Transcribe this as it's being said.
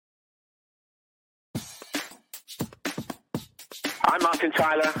I'm Martin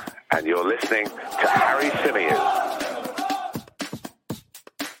Tyler, and you're listening to Harry Symeou.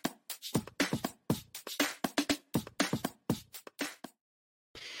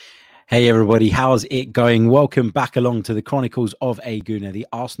 Hey everybody, how's it going? Welcome back along to the Chronicles of a Gooner, the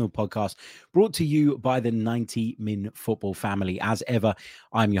Arsenal podcast brought to you by the 90 Min Football family. As ever,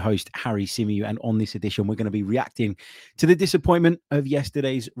 I'm your host, Harry Symeou, and on this edition, we're going to be reacting to the disappointment of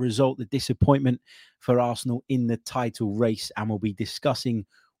yesterday's result, the disappointment for Arsenal in the title race, and we'll be discussing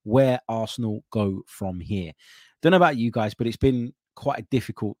where Arsenal go from here. Don't know about you guys, but it's been quite a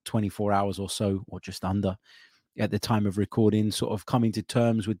difficult 24 hours or so, or just under, at the time of recording, sort of coming to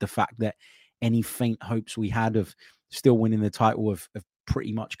terms with the fact that any faint hopes we had of still winning the title have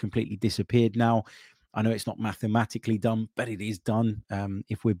pretty much completely disappeared now. I know it's not mathematically done, but it is done.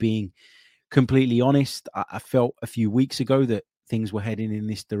 If we're being completely honest, I felt a few weeks ago that things were heading in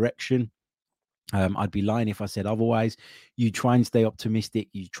this direction. I'd be lying if I said otherwise. You try and stay optimistic.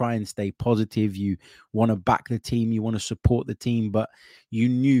 You try and stay positive. You want to back the team. You want to support the team. But you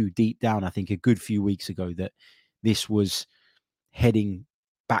knew deep down, I think a good few weeks ago, that this was heading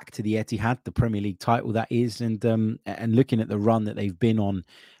back to the Etihad, the Premier League title that is, and looking at the run that they've been on,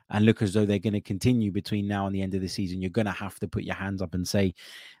 and look as though they're going to continue between now and the end of the season. You're going to have to put your hands up and say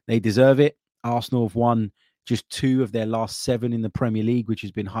they deserve it. Arsenal have won just 2 of their last 7 in the Premier League, which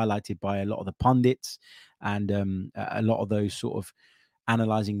has been highlighted by a lot of the pundits and a lot of those sort of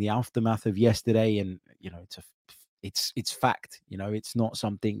analysing the aftermath of yesterday. And you know, it's fact. You know, it's not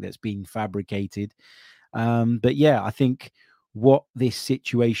something that's been fabricated. But yeah, I think what this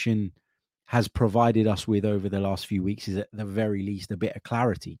situation has provided us with over the last few weeks is at the very least a bit of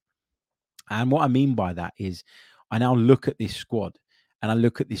clarity. And what I mean by that is I now look at this squad and I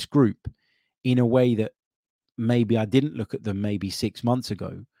look at this group in a way that maybe I didn't look at them maybe 6 months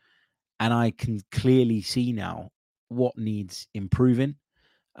ago. And I can clearly see now what needs improving,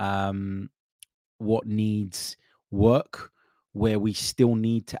 what needs work, where we still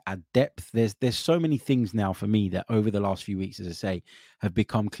need to add depth. There's so many things now for me that over the last few weeks, as I say, have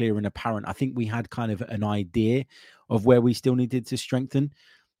become clear and apparent. I think we had kind of an idea of where we still needed to strengthen,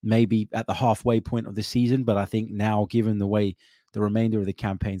 maybe at the halfway point of the season. But I think now, given the way the remainder of the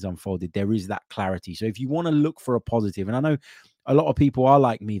campaign's unfolded, there is that clarity. So if you want to look for a positive, and I know a lot of people are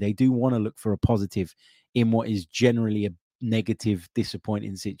like me, they do want to look for a positive in what is generally a negative,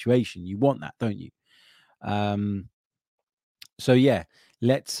 disappointing situation. You want that, don't you? So yeah,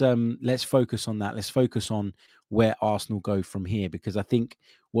 let's focus on that. Let's focus on where Arsenal go from here, because I think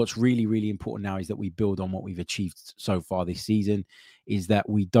what's really, really important now is that we build on what we've achieved so far this season, is that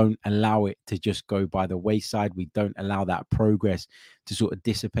we don't allow it to just go by the wayside. We don't allow that progress to sort of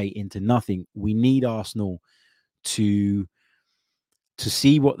dissipate into nothing. We need Arsenal to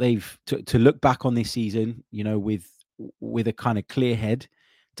see what they've to look back on this season, you know, with a kind of clear head,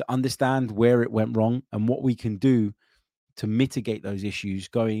 to understand where it went wrong and what we can do to mitigate those issues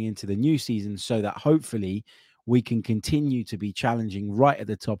going into the new season, so that hopefully we can continue to be challenging right at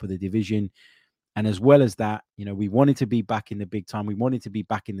the top of the division. And as well as that, you know, we wanted to be back in the big time. We wanted to be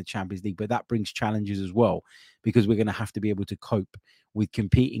back in the Champions League, but that brings challenges as well, because we're going to have to be able to cope with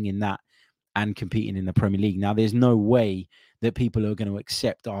competing in that and competing in the Premier League. Now, there's no way that people are going to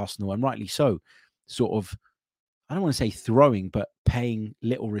accept Arsenal, and rightly so, sort of, I don't want to say throwing, but paying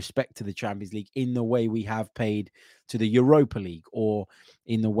little respect to the Champions League in the way we have paid to the Europa League, or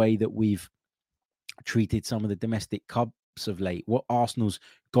in the way that we've treated some of the domestic cups of late. What Arsenal's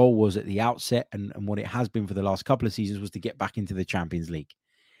goal was at the outset, and what it has been for the last couple of seasons, was to get back into the Champions League.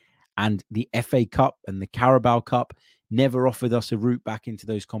 And the FA Cup and the Carabao Cup never offered us a route back into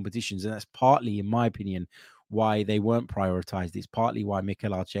those competitions. And that's partly, in my opinion, why they weren't prioritized. It's partly why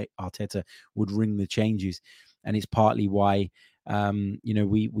Mikel Arteta would ring the changes. And it's partly why, you know,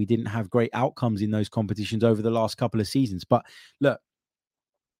 we didn't have great outcomes in those competitions over the last couple of seasons. But look,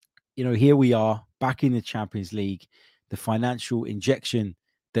 you know, here we are back in the Champions League. The financial injection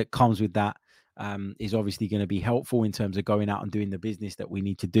that comes with that is obviously going to be helpful in terms of going out and doing the business that we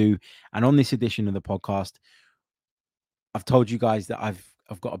need to do. And on this edition of the podcast, I've told you guys that I've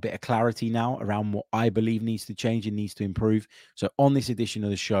got a bit of clarity now around what I believe needs to change and needs to improve. So on this edition of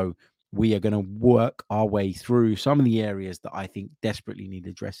the show, we are going to work our way through some of the areas that I think desperately need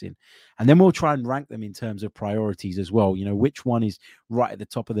addressing. And then we'll try and rank them in terms of priorities as well. You know, which one is right at the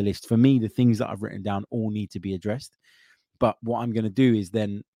top of the list? For me, the things that I've written down all need to be addressed. But what I'm going to do is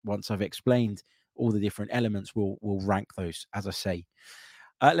then, once I've explained all the different elements, we'll rank those, as I say.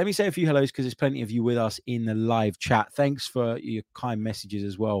 Let me say a few hellos, because there's plenty of you with us in the live chat. Thanks for your kind messages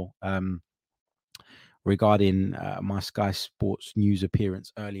as well, regarding my Sky Sports News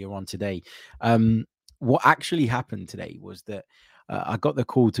appearance earlier on today. What actually happened today was that I got the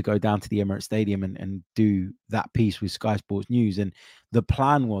call to go down to the Emirates Stadium and do that piece with Sky Sports News. And the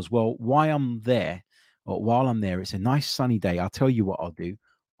plan was, well, while I'm there, it's a nice sunny day. I'll tell you what I'll do.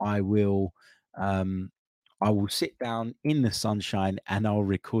 I will sit down in the sunshine and I'll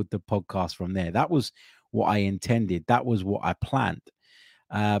record the podcast from there. That was what I intended. That was what I planned.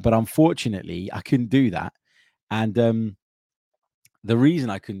 But unfortunately, I couldn't do that. And the reason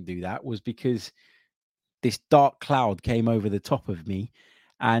I couldn't do that was because this dark cloud came over the top of me.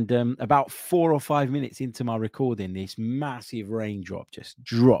 And about 4 or 5 minutes into my recording, this massive raindrop just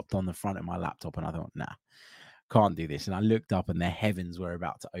dropped on the front of my laptop. And I thought, nah, can't do this. And I looked up and the heavens were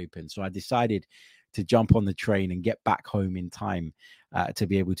about to open. So I decided to jump on the train and get back home in time to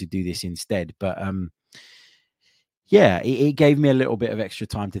be able to do this instead. But yeah, it gave me a little bit of extra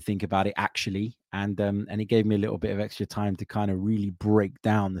time to think about it, actually. And it gave me a little bit of extra time to kind of really break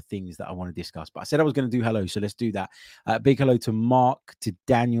down the things that I want to discuss. But I said I was going to do hello, so let's do that. Big hello to Mark, to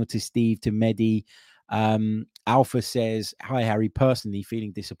Daniel, to Steve, to Mehdi. Alpha says, hi, Harry. Personally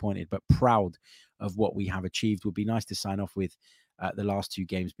feeling disappointed, but proud of what we have achieved. Would be nice to sign off with the last 2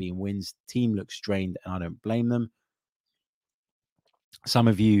 games being wins. Team looks strained, and I don't blame them. Some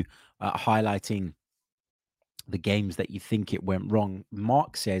of you highlighting the games that you think it went wrong.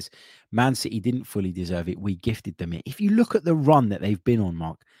 Mark says, Man City didn't fully deserve it. We gifted them it. If you look at the run that they've been on,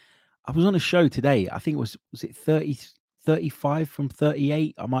 Mark, I was on a show today. I think was it 30, 35 from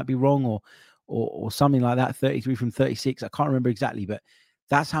 38? I might be wrong, or something like that. 33 from 36. I can't remember exactly, but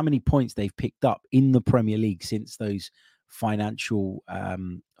that's how many points they've picked up in the Premier League since those financial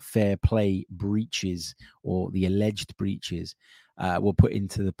fair play breaches, or the alleged breaches, were put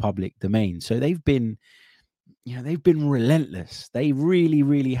into the public domain. So they've been relentless. They really,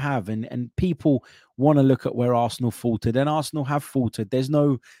 really have. And people want to look at where Arsenal faltered, and Arsenal have faltered. There's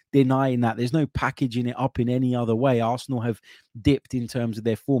no denying that. There's no packaging it up in any other way. Arsenal have dipped in terms of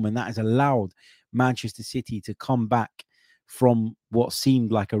their form, and that has allowed Manchester City to come back from what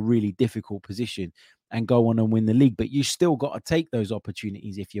seemed like a really difficult position and go on and win the league. But you still got to take those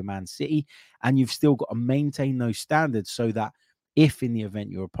opportunities if you're Man City, and you've still got to maintain those standards so that if in the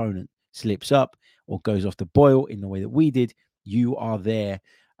event your opponent slips up or goes off the boil in the way that we did, you are there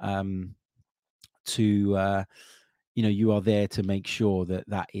you are there to make sure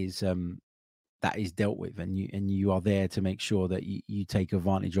that is dealt with, and you are there to make sure that you take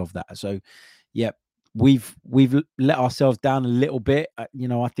advantage of that. So yeah, we've let ourselves down a little bit. I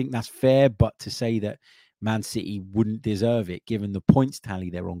think that's fair, but to say that Man City wouldn't deserve it given the points tally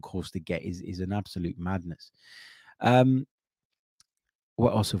they're on course to get is an absolute madness.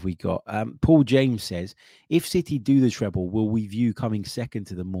 What else have we got? Paul James says, if City do the treble, will we view coming second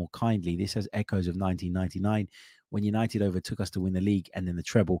to them more kindly? This has echoes of 1999, when United overtook us to win the league and then the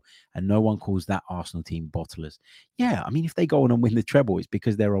treble, and no one calls that Arsenal team bottlers. Yeah, I mean, if they go on and win the treble, it's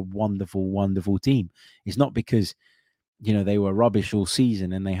because they're a wonderful, wonderful team. It's not because, they were rubbish all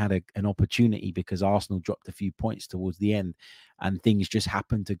season and they had an opportunity because Arsenal dropped a few points towards the end and things just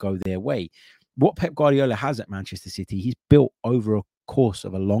happened to go their way. What Pep Guardiola has at Manchester City, he's built over a course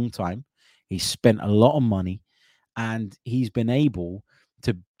of a long time. He's spent a lot of money, and he's been able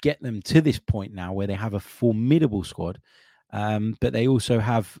to get them to this point now where they have a formidable squad, but they also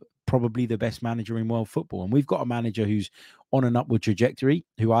have probably the best manager in world football. And we've got a manager who's on an upward trajectory,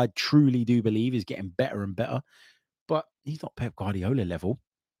 who I truly do believe is getting better and better, but he's not Pep Guardiola level.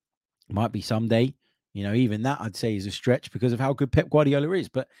 Might be someday, even that I'd say is a stretch because of how good Pep Guardiola is.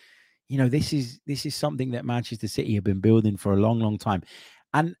 But this is something that Manchester City have been building for a long, long time.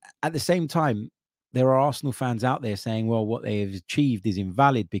 And at the same time, there are Arsenal fans out there saying, well, what they have achieved is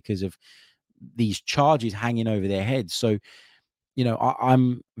invalid because of these charges hanging over their heads. So,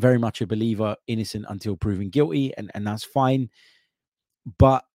 I'm very much a believer, innocent until proven guilty, and that's fine.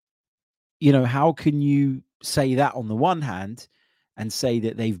 But, how can you say that on the one hand and say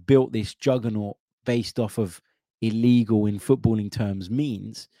that they've built this juggernaut based off of illegal, in footballing terms,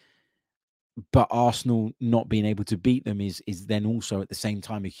 means, but Arsenal not being able to beat them is then also at the same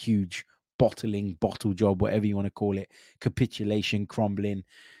time a huge bottle job, whatever you want to call it, capitulation, crumbling.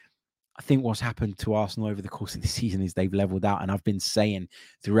 I think what's happened to Arsenal over the course of the season is they've leveled out. And I've been saying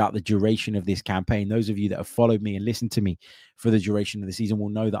throughout the duration of this campaign, those of you that have followed me and listened to me for the duration of the season will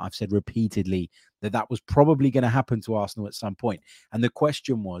know that I've said repeatedly that was probably going to happen to Arsenal at some point. And the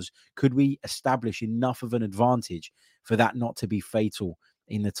question was, could we establish enough of an advantage for that not to be fatal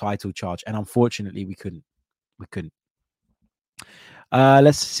in the title charge? And unfortunately, we couldn't.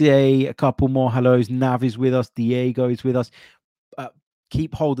 Let's say a couple more hellos. Nav is with us. Diego is with us.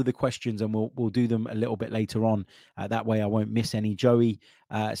 Keep hold of the questions and we'll do them a little bit later on. That way I won't miss any. Joey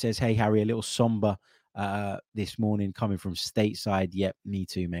says, hey, Harry, a little somber this morning coming from stateside. Yep, me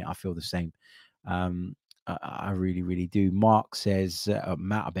too, mate. I feel the same. I really, really do. Mark says,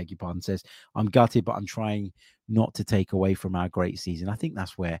 Matt, I beg your pardon, says, I'm gutted, but I'm trying not to take away from our great season. I think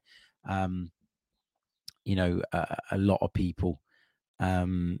that's where, a lot of people,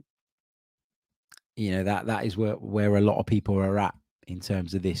 that is where a lot of people are at in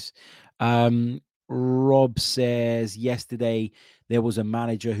terms of this. Rob says, yesterday there was a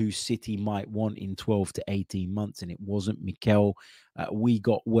manager who City might want in 12 to 18 months, and it wasn't Mikel. We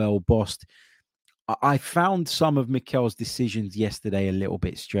got well bossed. I found some of Mikel's decisions yesterday a little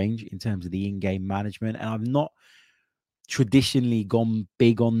bit strange in terms of the in-game management, and I've not traditionally gone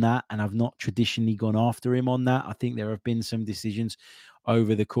big on that, and I've not traditionally gone after him on that. I think there have been some decisions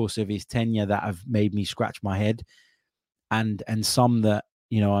over the course of his tenure that have made me scratch my head, and some that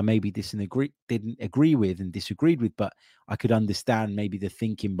I maybe didn't agree with and disagreed with, but I could understand maybe the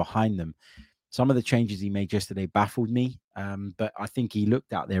thinking behind them. Some of the changes he made yesterday baffled me, but I think he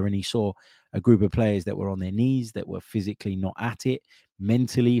looked out there and he saw a group of players that were on their knees, that were physically not at it,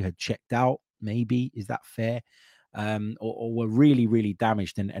 mentally had checked out, maybe. Is that fair? Or were really, really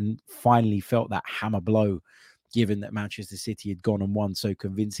damaged and finally felt that hammer blow, given that Manchester City had gone and won so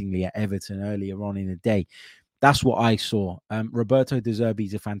convincingly at Everton earlier on in the day. That's what I saw. Roberto De Zerbi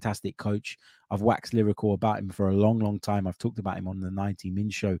is a fantastic coach. I've waxed lyrical about him for a long, long time. I've talked about him on the 90 Min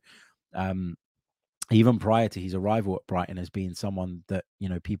show. Even prior to his arrival at Brighton, as being someone that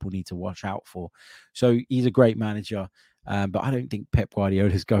people need to watch out for. So he's a great manager, but I don't think Pep Guardiola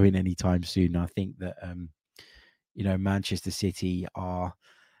is going anytime soon. I think that Manchester City are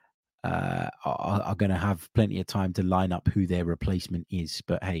going to have plenty of time to line up who their replacement is.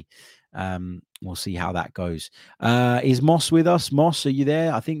 But hey, we'll see how that goes. Is Moss with us? Moss, are you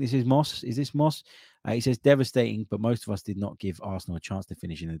there? I think this is Moss. Is this Moss? He says, devastating, but most of us did not give Arsenal a chance to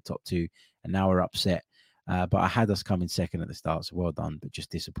finish in the top two, and now we're upset. But I had us coming second at the start, so well done, but just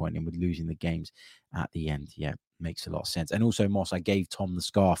disappointing with losing the games at the end. Yeah, makes a lot of sense. And also, Moss, I gave Tom the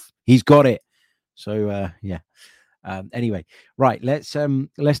scarf. He's got it. So, yeah. Anyway, right, let's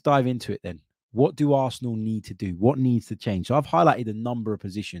dive into it then. What do Arsenal need to do? What needs to change? So I've highlighted a number of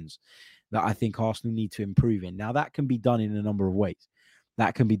positions that I think Arsenal need to improve in. Now, that can be done in a number of ways.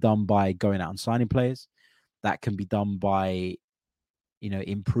 That can be done by going out and signing players. That can be done by,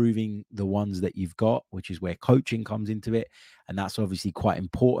 improving the ones that you've got, which is where coaching comes into it. And that's obviously quite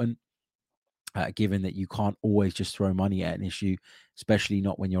important, given that you can't always just throw money at an issue, especially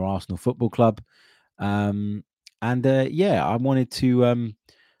not when you're Arsenal Football Club. I wanted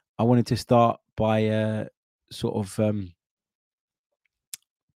to start by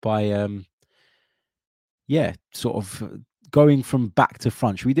going from back to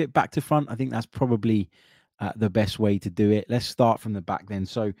front. Should we do it back to front? I think that's probably the best way to do it. Let's start from the back then.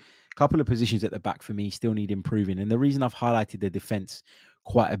 So a couple of positions at the back for me still need improving. And the reason I've highlighted the defense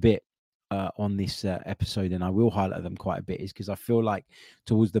quite a bit on this episode, and I will highlight them quite a bit, is because I feel like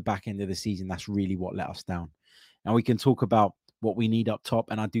towards the back end of the season, that's really what let us down. Now, we can talk about what we need up top,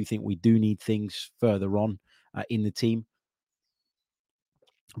 and I do think we do need things further on in the team.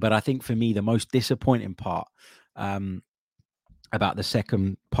 But I think for me, the most disappointing part about the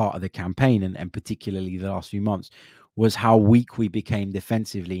second part of the campaign, and particularly the last few months, was how weak we became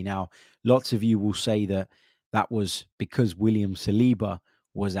defensively. Now, lots of you will say that was because William Saliba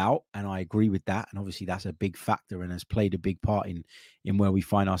was out, and I agree with that. And obviously that's a big factor and has played a big part in where we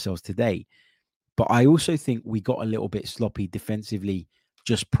find ourselves today. But I also think we got a little bit sloppy defensively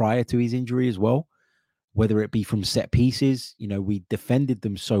just prior to his injury as well, whether it be from set pieces. We defended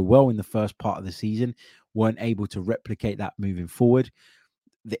them so well in the first part of the season, weren't able to replicate that moving forward.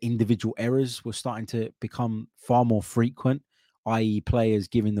 The individual errors were starting to become far more frequent, i.e. players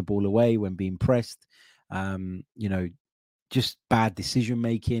giving the ball away when being pressed, just bad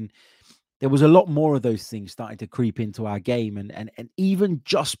decision-making. There was a lot more of those things starting to creep into our game. And even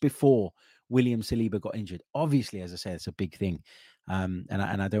just before William Saliba got injured, obviously, as I said, it's a big thing. And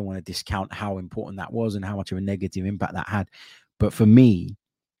I don't want to discount how important that was and how much of a negative impact that had. But for me,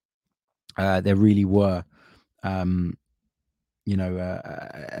 there really were, there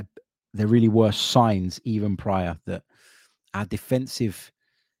really were signs even prior that our defensive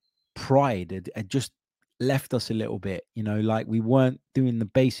pride had just left us a little bit, like we weren't doing the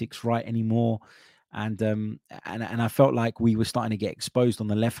basics right anymore. And I felt like we were starting to get exposed on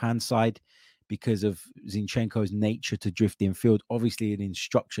the left-hand side because of Zinchenko's nature to drift in field, obviously an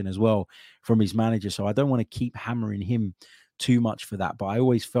instruction as well from his manager. So I don't want to keep hammering him too much for that. But I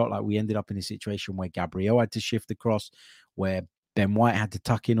always felt like we ended up in a situation where Gabriel had to shift across, where Ben White had to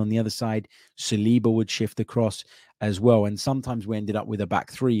tuck in on the other side. Saliba would shift across as well. And sometimes we ended up with a back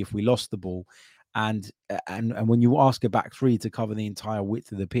three if we lost the ball. And when you ask a back three to cover the entire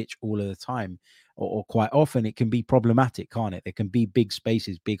width of the pitch all of the time, or quite often, it can be problematic, can't it? There can be big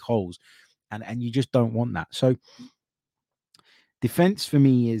spaces, big holes, and you just don't want that. So defense for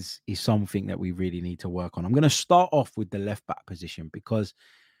me is something that we really need to work on. I'm going to start off with the left back position, because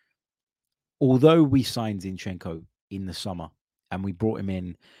although we signed Zinchenko in the summer and we brought him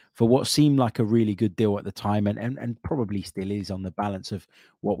in for what seemed like a really good deal at the time, and probably still is on the balance of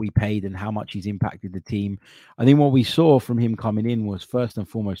what we paid and how much he's impacted the team, I think what we saw from him coming in was first and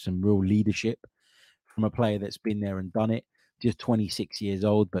foremost some real leadership from a player that's been there and done it. Just 26 years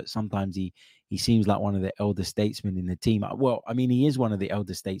old, but sometimes he seems like one of the elder statesmen in the team. Well, I mean, he is one of the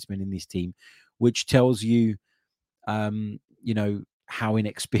elder statesmen in this team, which tells you, how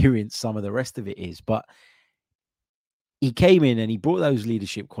inexperienced some of the rest of it is. But he came in and he brought those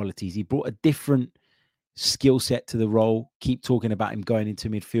leadership qualities. He brought a different skill set to the role. Keep talking about him going into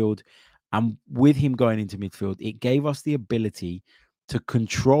midfield. And with him going into midfield, it gave us the ability to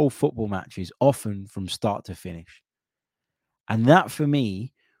control football matches often from start to finish. And that, for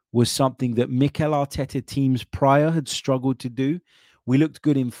me, was something that Mikel Arteta teams prior had struggled to do. We looked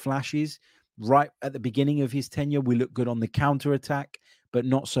good in flashes. Right at the beginning of his tenure, we looked good on the counter-attack, but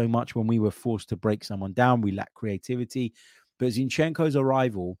not so much when we were forced to break someone down. We lacked creativity. But Zinchenko's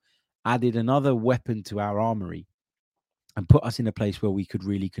arrival added another weapon to our armory and put us in a place where we could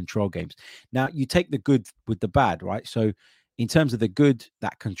really control games. Now, you take the good with the bad, right? So in terms of the good,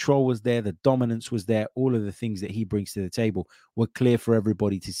 that control was there, the dominance was there, all of the things that he brings to the table were clear for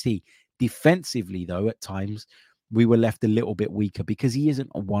everybody to see. Defensively, though, at times, we were left a little bit weaker because he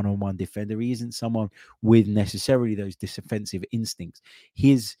isn't a one-on-one defender. He isn't someone with necessarily those defensive instincts.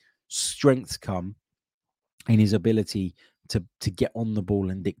 His strengths come in his ability to get on the ball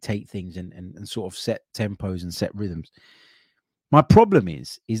and dictate things and sort of set tempos and set rhythms. My problem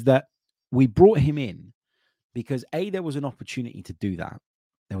is that we brought him in because there was an opportunity to do that.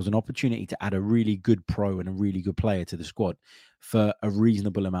 There was an opportunity to add a really good pro and a really good player to the squad for a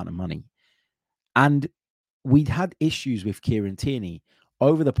reasonable amount of money. And we'd had issues with Kieran Tierney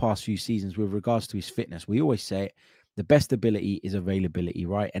over the past few seasons with regards to his fitness. We always say it, the best ability is availability,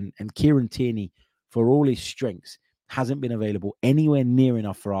 right? And Kieran Tierney, for all his strengths, hasn't been available anywhere near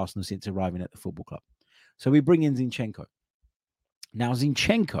enough for Arsenal since arriving at the football club. So we bring in Zinchenko. Now,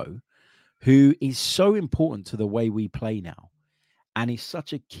 Zinchenko, who is so important to the way we play now and is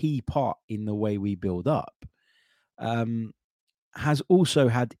such a key part in the way we build up, has also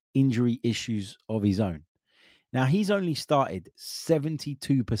had injury issues of his own. Now, he's only started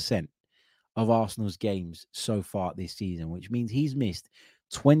 72% of Arsenal's games so far this season, which means he's missed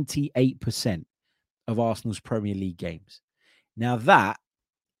 28% of Arsenal's Premier League games. Now, that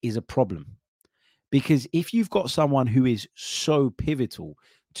is a problem, because if you've got someone who is so pivotal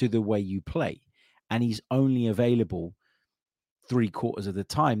to the way you play and he's only available 3/4 of the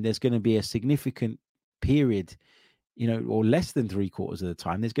time, there's going to be a significant period, or less than 3/4 of the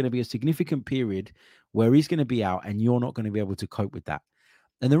time, there's going to be a significant period where he's going to be out and you're not going to be able to cope with that.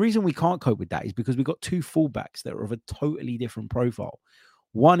 And the reason we can't cope with that is because we've got two fullbacks that are of a totally different profile.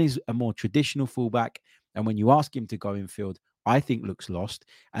 One is a more traditional fullback, and when you ask him to go infield, I think looks lost.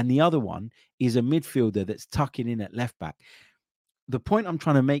 And the other one is a midfielder that's tucking in at left back. The point I'm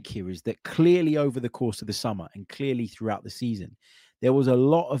trying to make here is that clearly over the course of the summer and clearly throughout the season, there was a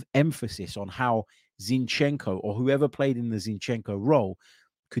lot of emphasis on how Zinchenko or whoever played in the Zinchenko role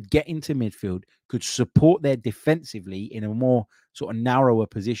could get into midfield, could support there defensively in a more sort of narrower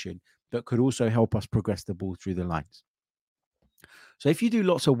position, but could also help us progress the ball through the lines. So if you do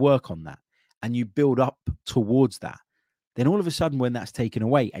lots of work on that and you build up towards that, then all of a sudden when that's taken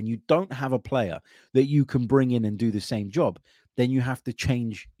away and you don't have a player that you can bring in and do the same job, then you have to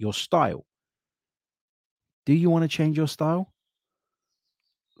change your style. Do you want to change your style?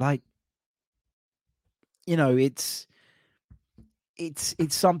 It's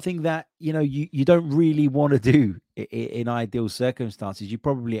something that, you don't really want to do in ideal circumstances. You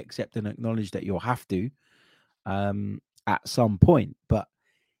probably accept and acknowledge that you'll have to at some point, but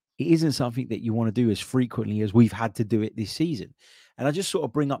it isn't something that you want to do as frequently as we've had to do it this season. And I just sort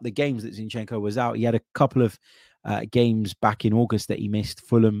of bring up the games that Zinchenko was out. He had a couple of games back in August that he missed.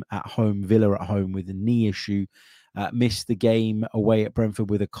 Fulham at home, Villa at home with a knee issue. Missed the game away at Brentford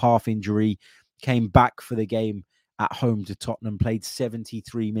with a calf injury. Came back for the game at home to Tottenham. Played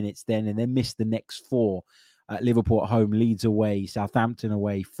 73 minutes then, and then missed the next 4. Liverpool at home, Leeds away, Southampton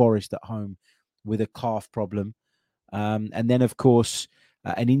away, Forest at home with a calf problem. And then, of course,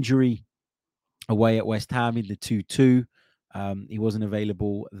 an injury away at West Ham in the 2-2. He wasn't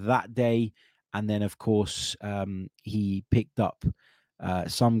available that day. And then, of course, he picked up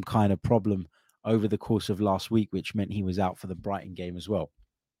some kind of problem over the course of last week, which meant he was out for the Brighton game as well.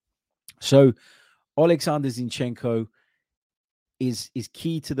 So Alexander Zinchenko is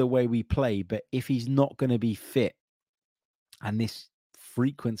key to the way we play, but if he's not going to be fit and this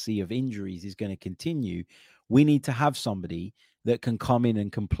frequency of injuries is going to continue, we need to have somebody that can come in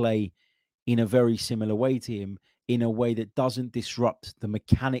and can play in a very similar way to him, in a way that doesn't disrupt the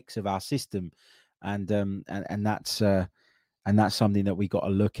mechanics of our system, and that's something that we got to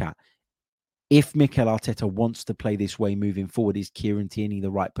look at. If Mikel Arteta wants to play this way moving forward, is Kieran Tierney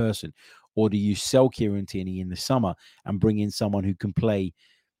the right person? Or do you sell Kieran Tierney in the summer and bring in someone who can play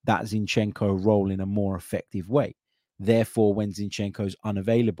that Zinchenko role in a more effective way? Therefore, when Zinchenko's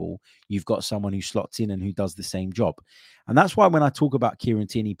unavailable, you've got someone who slots in and who does the same job. And that's why when I talk about Kieran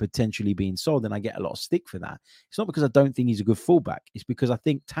Tierney potentially being sold, and I get a lot of stick for that, it's not because I don't think he's a good fullback. It's because I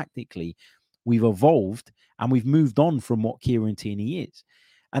think tactically we've evolved and we've moved on from what Kieran Tierney is.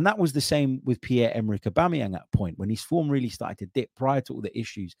 And that was the same with Pierre-Emerick Aubameyang at a point when his form really started to dip prior to all the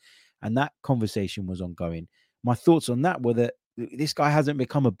issues. And that conversation was ongoing. My thoughts on that were that this guy hasn't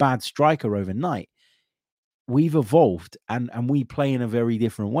become a bad striker overnight. We've evolved and we play in a very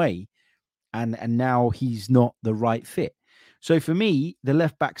different way. And now he's not the right fit. So for me, the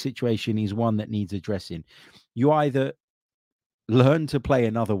left back situation is one that needs addressing. You either learn to play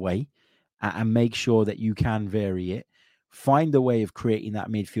another way and make sure that you can vary it, find a way of creating that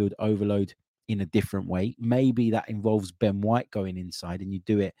midfield overload in a different way. Maybe that involves Ben White going inside and you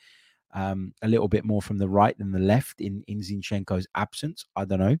do it a little bit more from the right than the left in Zinchenko's absence. I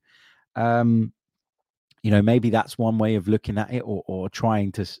don't know. Maybe that's one way of looking at it, or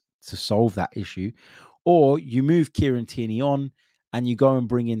trying to solve that issue. Or you move Kieran Tierney on and you go and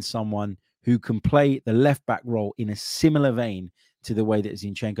bring in someone who can play the left back role in a similar vein to the way that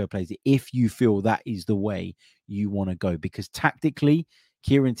Zinchenko plays it, if you feel that is the way you want to go. Because tactically,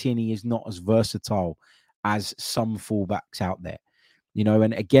 Kieran Tierney is not as versatile as some fullbacks out there.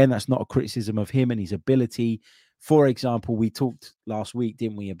 And again, that's not a criticism of him and his ability. For example, we talked last week,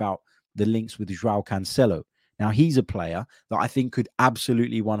 didn't we, about the links with João Cancelo. Now, he's a player that I think could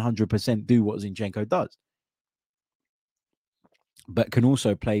absolutely 100% do what Zinchenko does, but can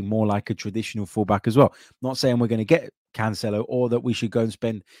also play more like a traditional fullback as well. Not saying we're going to get Cancelo or that we should go and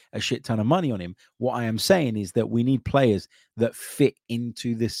spend a shit ton of money on him. What I am saying is that we need players that fit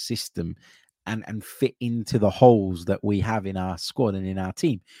into the system and fit into the holes that we have in our squad and in our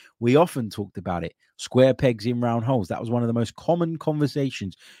team. We often talked about it. Square pegs in round holes. That was one of the most common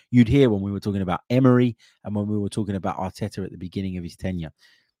conversations you'd hear when we were talking about Emery and when we were talking about Arteta at the beginning of his tenure.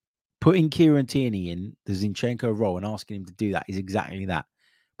 Putting Kieran Tierney in the Zinchenko role and asking him to do that is exactly that.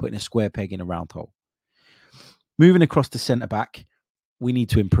 Putting a square peg in a round hole. Moving across to centre-back, we need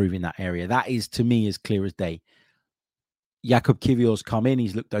to improve in that area. That is, to me, as clear as day. Jakub Kiwior's come in.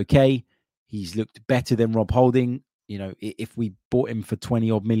 He's looked okay. He's looked better than Rob Holding. If we bought him for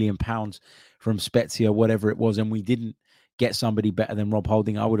 20-odd million pounds from Spezia, whatever it was, and we didn't get somebody better than Rob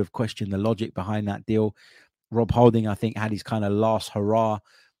Holding, I would have questioned the logic behind that deal. Rob Holding, I think, had his kind of last hurrah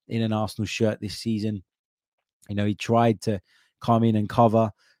in an Arsenal shirt this season. He tried to come in and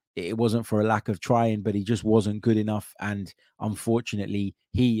cover. It wasn't for a lack of trying, but he just wasn't good enough. And unfortunately,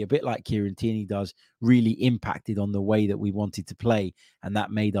 he, a bit like Kieran Tierney does, really impacted on the way that we wanted to play. And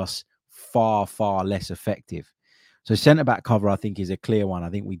that made us far, far less effective. So centre-back cover, I think, is a clear one. I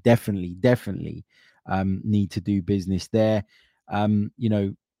think we definitely need to do business there. Ben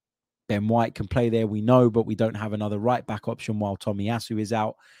White can play there, we know, but we don't have another right-back option while Tomiyasu is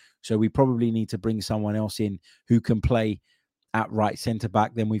out. So we probably need to bring someone else in who can play at right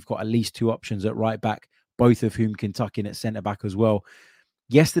centre-back. Then we've got at least two options at right-back, both of whom can tuck in at centre-back as well.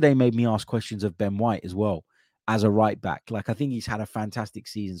 Yesterday made me ask questions of Ben White as well as a right-back. I think he's had a fantastic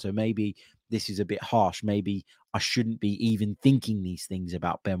season, so maybe this is a bit harsh. Maybe I shouldn't be even thinking these things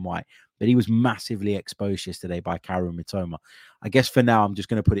about Ben White, but he was massively exposed yesterday by Kaoru Mitoma. I guess for now, I'm just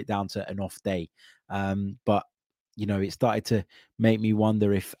going to put it down to an off day. But it started to make me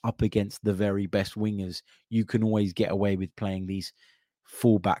wonder if up against the very best wingers, you can always get away with playing these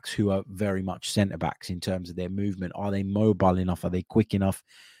fullbacks who are very much centre-backs in terms of their movement. Are they mobile enough? Are they quick enough?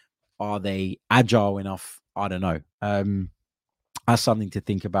 Are they agile enough? I don't know. That's something to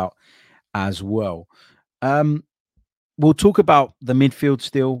think about as well. We'll talk about the midfield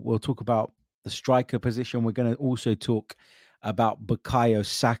still. We'll talk about the striker position. We're going to also talk about Bukayo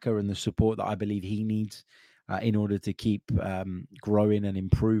Saka and the support that I believe he needs in order to keep growing and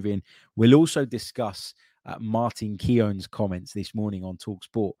improving. We'll also discuss Martin Keown's comments this morning on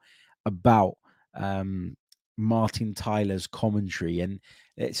TalkSport about Martin Tyler's commentary. And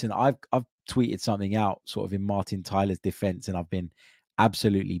listen, I've tweeted something out sort of in Martin Tyler's defense, and I've been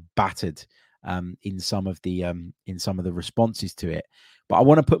absolutely battered in some of the responses to it. But I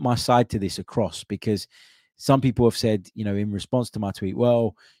want to put my side to this across, because some people have said, in response to my tweet,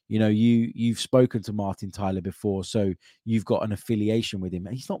 well, you've spoken to Martin Tyler before, so you've got an affiliation with him.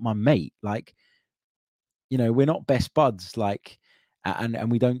 He's not my mate. Like, we're not best buds. Like,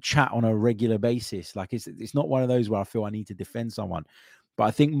 and we don't chat on a regular basis. Like, it's not one of those where I feel I need to defend someone. But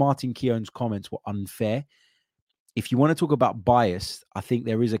I think Martin Keown's comments were unfair. If you want to talk about bias, I think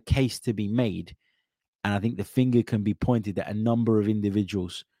there is a case to be made. And I think the finger can be pointed at a number of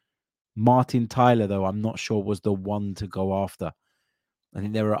individuals. Martin Tyler, though, I'm not sure was the one to go after. I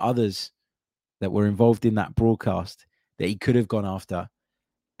think there are others that were involved in that broadcast that he could have gone after,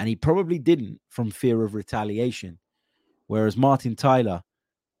 and he probably didn't from fear of retaliation. Whereas Martin Tyler,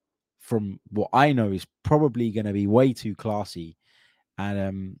 from what I know, is probably going to be way too classy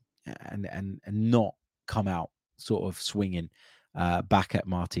and not come out sort of swinging back at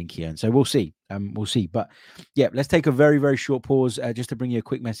Martin Keown. So we'll see. But yeah, let's take a very, very short pause just to bring you a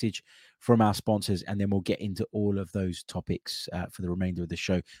quick message from our sponsors, and then we'll get into all of those topics for the remainder of the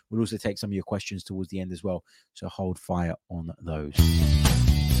show. We'll also take some of your questions towards the end as well, so hold fire on those.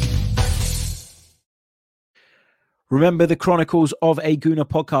 Remember, the Chronicles of a Gooner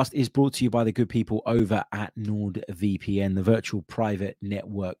podcast is brought to you by the good people over at NordVPN, the virtual private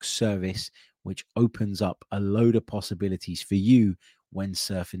network service, which opens up a load of possibilities for you when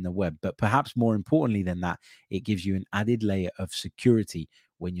surfing the web. But perhaps more importantly than that, it gives you an added layer of security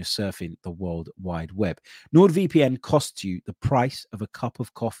when you're surfing the World Wide Web. NordVPN costs you the price of a cup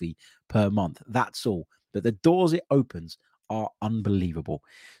of coffee per month. That's all. But the doors it opens are unbelievable.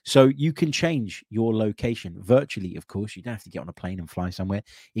 So you can change your location virtually, of course. You don't have to get on a plane and fly somewhere.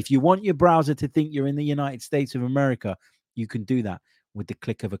 If you want your browser to think you're in the United States of America, you can do that with the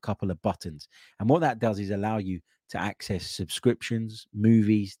click of a couple of buttons. And what that does is allow you to access subscriptions,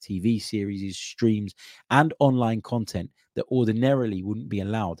 movies, TV series, streams, and online content that ordinarily wouldn't be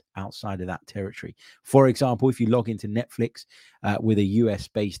allowed outside of that territory. For example, if you log into Netflix with a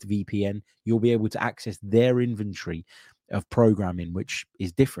US-based VPN, you'll be able to access their inventory of programming, which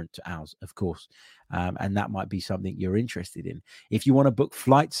is different to ours, of course. And that might be something you're interested in. If you want to book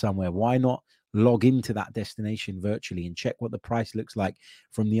flights somewhere, why not log into that destination virtually and check what the price looks like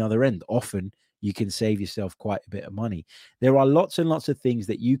from the other end? Often you can save yourself quite a bit of money. There are lots and lots of things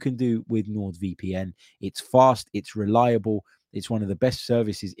that you can do with NordVPN. It's fast, it's reliable. It's one of the best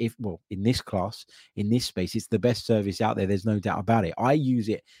services, in this class, in this space, it's the best service out there. There's no doubt about it. I use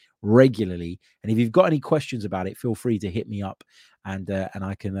it regularly. And if you've got any questions about it, feel free to hit me up and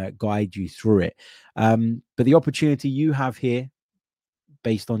I can guide you through it. But the opportunity you have here,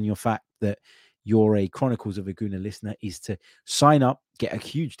 based on your fact that you're a Chronicles of a Gooner listener, is to sign up, get a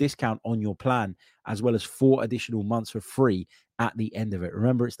huge discount on your plan, as well as 4 additional months for free at the end of it.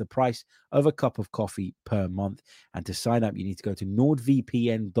 Remember, it's the price of a cup of coffee per month. And to sign up, you need to go to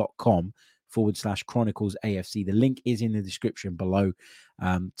nordvpn.com/Chronicles AFC. The link is in the description below.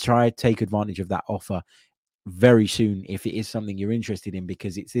 Try to take advantage of that offer very soon if it is something you're interested in,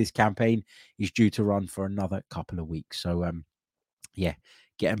 because this campaign is due to run for another couple of weeks. So yeah,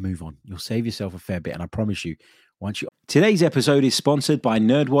 get a move on. You'll save yourself a fair bit, and I promise you, Today's episode is sponsored by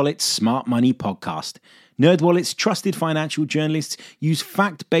NerdWallet's Smart Money Podcast. NerdWallet's trusted financial journalists use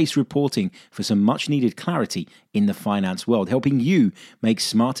fact-based reporting for some much-needed clarity in the finance world, helping you make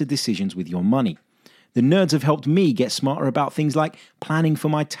smarter decisions with your money. The nerds have helped me get smarter about things like planning for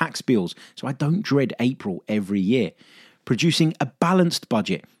my tax bills so I don't dread April every year, producing a balanced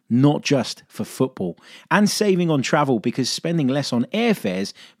budget, not just for football, and saving on travel because spending less on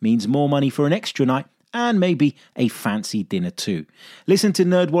airfares means more money for an extra night and maybe a fancy dinner too. Listen to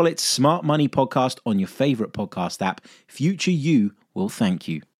NerdWallet's Smart Money Podcast on your favorite podcast app. Future you will thank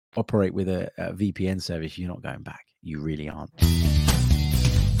you. Operate with a VPN service, you're not going back. You really aren't.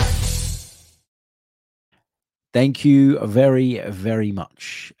 Thank you very, very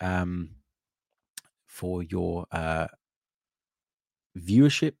much for your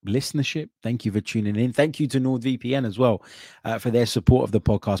viewership, listenership. Thank you for tuning in. Thank you to NordVPN as well for their support of the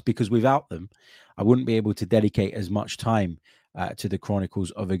podcast, because without them, I wouldn't be able to dedicate as much time to the Chronicles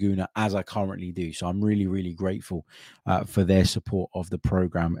of a Gooner as I currently do. So I'm really, really grateful for their support of the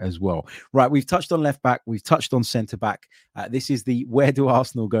program as well. Right, we've touched on left back. We've touched on centre back. This is the Where Do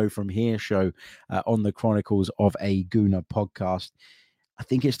Arsenal Go From Here show on the Chronicles of a Gooner podcast. I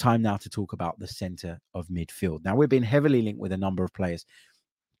think it's time now to talk about the centre of midfield. Now, we've been heavily linked with a number of players.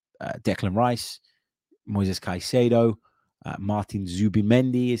 Declan Rice, Moises Caicedo, Martin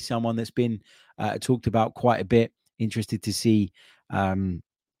Zubimendi is someone that's been talked about quite a bit. Interested to see, whether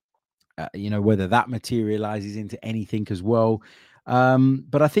that materializes into anything as well.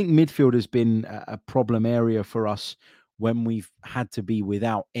 But I think midfield has been a problem area for us when we've had to be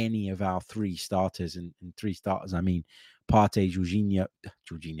without any of our three starters. And three starters, I mean Partey, Jorginho,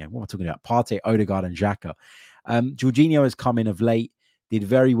 what am I talking about? Partey, Odegaard, and Xhaka. Jorginho has come in of late, did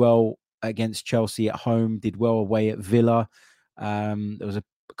very well against Chelsea at home, did well away at Villa. There was a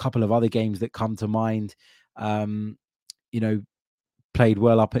couple of other games that come to mind. Played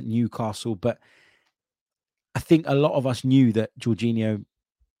well up at Newcastle, but I think a lot of us knew that Jorginho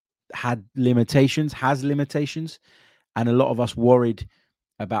has limitations, and a lot of us worried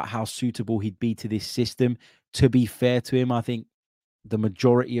about how suitable he'd be to this system. To be fair to him, I think the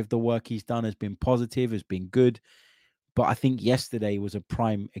majority of the work he's done has been positive, has been good. But I think yesterday was a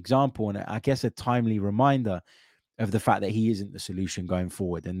prime example, and I guess a timely reminder of the fact that he isn't the solution going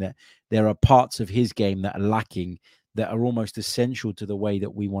forward, and that there are parts of his game that are lacking, that are almost essential to the way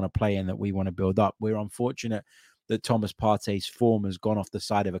that we want to play and that we want to build up. We're unfortunate that Thomas Partey's form has gone off the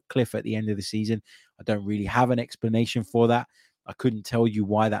side of a cliff at the end of the season. I don't really have an explanation for that. I couldn't tell you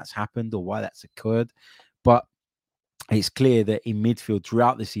why that's happened or why that's occurred, but it's clear that in midfield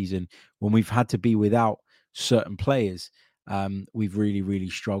throughout the season, when we've had to be without certain players, we've really, really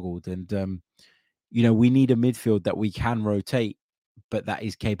struggled. And we need a midfield that we can rotate, but that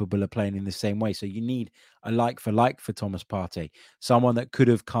is capable of playing in the same way. So you need a like for Thomas Partey, someone that could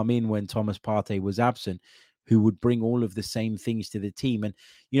have come in when Thomas Partey was absent, who would bring all of the same things to the team. And,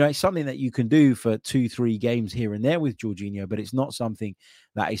 it's something that you can do for 2-3 games here and there with Jorginho, but it's not something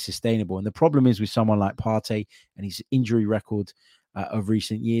that is sustainable. And the problem is with someone like Partey and his injury record of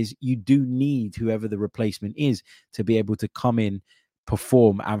recent years, you do need whoever the replacement is to be able to come in,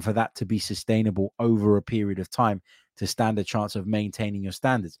 perform, and for that to be sustainable over a period of time to stand a chance of maintaining your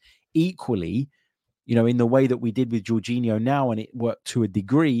standards. Equally, in the way that we did with Jorginho now, and it worked to a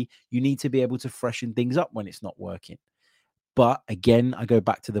degree, you need to be able to freshen things up when it's not working. But again, I go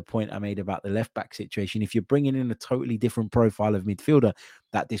back to the point I made about the left back situation. If you're bringing in a totally different profile of midfielder,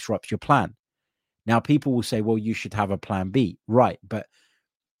 that disrupts your plan. Now, people will say, well, you should have a plan B. Right. But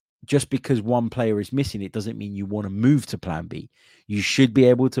just because one player is missing, it doesn't mean you want to move to plan B. You should be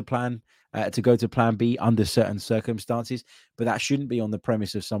able to to go to plan B under certain circumstances, but that shouldn't be on the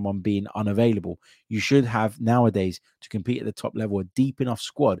premise of someone being unavailable. You should have nowadays, to compete at the top level, a deep enough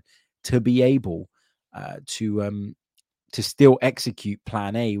squad to be able to still execute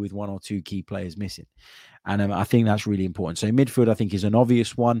plan A with one or two key players missing. And I think that's really important. So midfield, I think, is an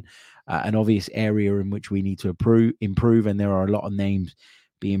obvious one, an obvious area in which we need to improve. And there are a lot of names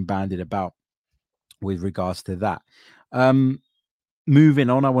being banded about with regards to that. Moving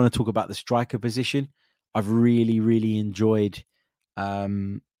on, I want to talk about the striker position. I've really, really enjoyed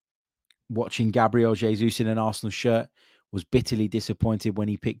watching Gabriel Jesus in an Arsenal shirt. Was bitterly disappointed when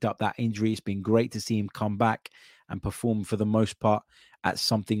he picked up that injury. It's been great to see him come back and perform for the most part at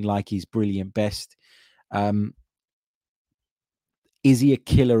something like his brilliant best. Is he a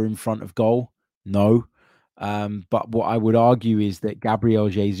killer in front of goal? No. But what I would argue is that Gabriel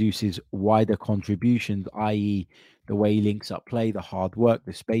Jesus's wider contributions, i.e. the way he links up play, the hard work,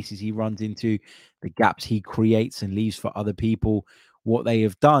 the spaces he runs into, the gaps he creates and leaves for other people, what they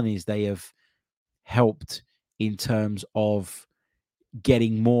have done is they have helped in terms of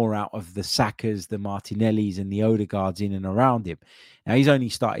getting more out of the Sakas, the Martinellis, and the Odegaards in and around him. Now, he's only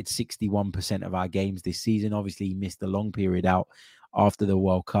started 61% of our games this season. Obviously, he missed a long period out after the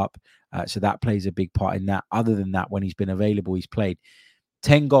World Cup. So that plays a big part in that. Other than that, when he's been available, he's played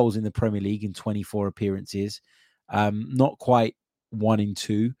 10 goals in the Premier League in 24 appearances. Not quite 1 in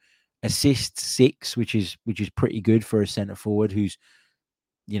 2. Assists 6, which is pretty good for a centre forward who's,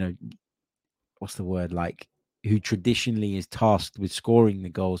 what's the word, like, who traditionally is tasked with scoring the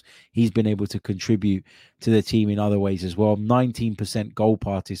goals. He's been able to contribute to the team in other ways as well. 19% goal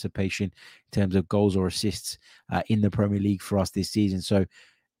participation in terms of goals or assists in the Premier League for us this season. So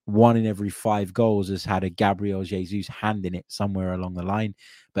 1 in every 5 goals has had a Gabriel Jesus hand in it somewhere along the line.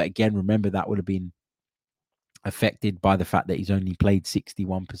 But again, remember, that would have been affected by the fact that he's only played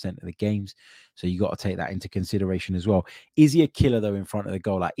 61% of the games. So you got to take that into consideration as well. Is he a killer, though, in front of the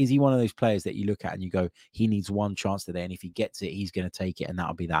goal? Like, is he one of those players that you look at and you go, he needs one chance today, and if he gets it, he's going to take it, and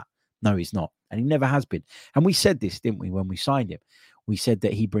that'll be that? No, he's not. And he never has been. And we said this, didn't we, when we signed him? We said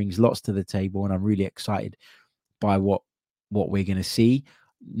that he brings lots to the table, and I'm really excited by what we're going to see.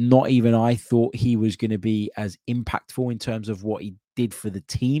 Not even I thought he was going to be as impactful in terms of what he did for the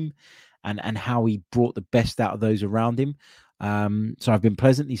team and how he brought the best out of those around him. So I've been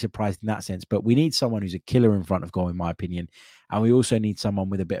pleasantly surprised in that sense. But we need someone who's a killer in front of goal, in my opinion. And we also need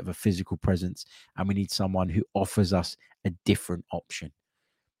someone with a bit of a physical presence. And we need someone who offers us a different option.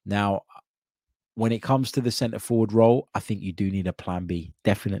 Now, when it comes to the centre forward role, I think you do need a plan B.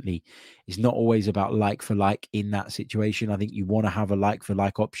 Definitely. It's not always about like for like in that situation. I think you want to have a like for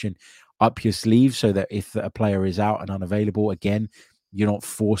like option up your sleeve so that if a player is out and unavailable, again, you're not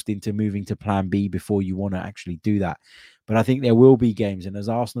forced into moving to plan B before you want to actually do that. But I think there will be games, and as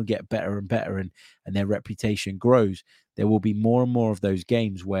Arsenal get better and better and their reputation grows, there will be more and more of those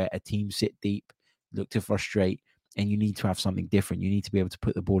games where a team sit deep, look to frustrate, and you need to have something different. You need to be able to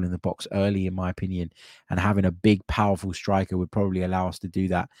put the ball in the box early, in my opinion, and having a big, powerful striker would probably allow us to do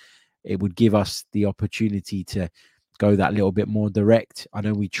that. It would give us the opportunity to go that little bit more direct. I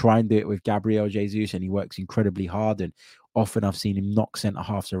know we try and do it with Gabriel Jesus, and he works incredibly hard, and often I've seen him knock centre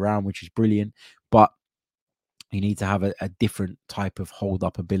halves around, which is brilliant, but you need to have a different type of hold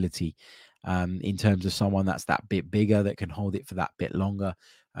up ability in terms of someone that's that bit bigger, that can hold it for that bit longer,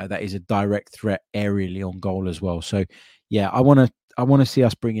 that is a direct threat aerially on goal as well. So yeah, I want to see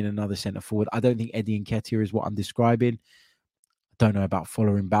us bring in another centre forward. I don't think Eddie Nketiah is what I'm describing. I don't know about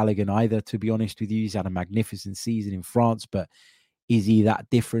Folarin Balogun either, to be honest with you. He's had a magnificent season in France, but is he that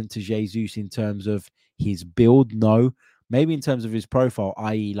different to Jesus in terms of his build? No. Maybe in terms of his profile,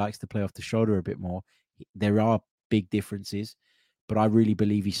 i.e. he likes to play off the shoulder a bit more. There are big differences, but I really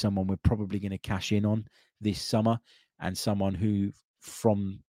believe he's someone we're probably going to cash in on this summer, and someone who,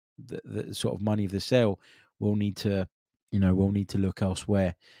 from the sort of money of the sale, will need to, we'll need to look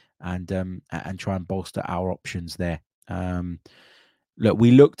elsewhere and try and bolster our options there. Look,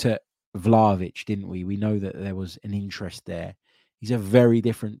 we looked at Vlahovic, didn't we? We know that there was an interest there. He's a very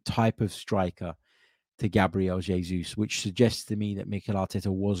different type of striker to Gabriel Jesus, which suggests to me that Mikel Arteta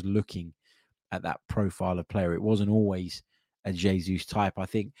was looking at that profile of player. It wasn't always a Jesus type. I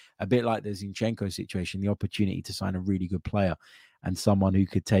think a bit like the Zinchenko situation, the opportunity to sign a really good player and someone who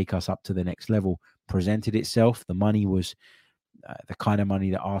could take us up to the next level presented itself. The money was the kind of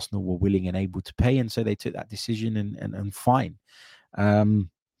money that Arsenal were willing and able to pay, and so they took that decision and fine.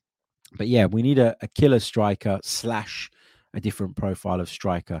 But yeah, we need a killer striker / a different profile of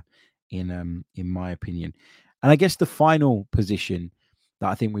striker, in my opinion. And I guess the final position that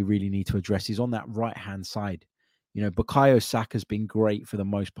I think we really need to address is on that right hand side. Bukayo Saka's been great for the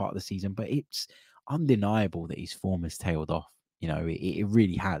most part of the season, but it's undeniable that his form has tailed off. It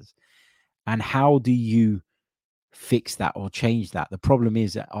really has. And how do you fix that or change that? The problem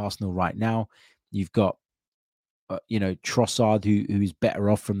is at Arsenal right now, you've got Trossard, who's better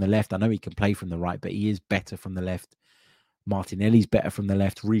off from the left. I know he can play from the right, but he is better from the left. Martinelli's better from the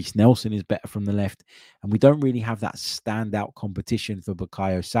left. Reece Nelson is better from the left. And we don't really have that standout competition for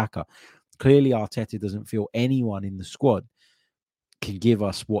Bukayo Saka. Clearly, Arteta doesn't feel anyone in the squad can give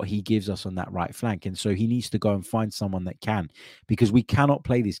us what he gives us on that right flank. And so he needs to go and find someone that can, because we cannot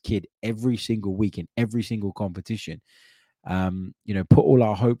play this kid every single week in every single competition. Put all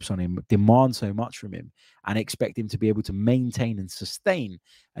our hopes on him, demand so much from him, and expect him to be able to maintain and sustain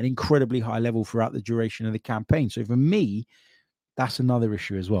an incredibly high level throughout the duration of the campaign. So for me, that's another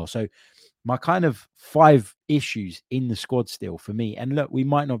issue as well. So my kind of 5 issues in the squad still for me, and look, we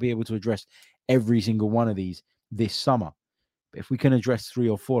might not be able to address every single one of these this summer, but if we can address 3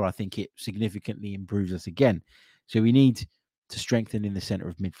 or 4, I think it significantly improves us again. So we need to strengthen in the center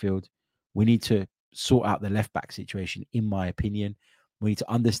of midfield. We need to sort out the left back situation, in my opinion. We need to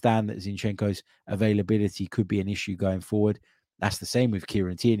understand that Zinchenko's availability could be an issue going forward. That's the same with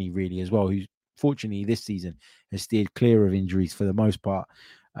Kieran Tierney, really, as well, who's fortunately this season has steered clear of injuries for the most part.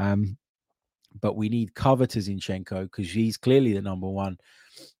 But we need cover to Zinchenko, because he's clearly the number one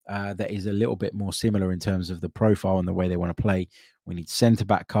that is a little bit more similar in terms of the profile and the way they want to play. We need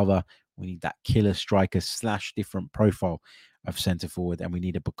centre-back cover. We need that killer striker / different profile of centre-forward. And we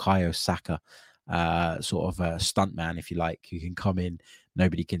need a Bukayo Saka sort of a stunt man, if you like, who can come in.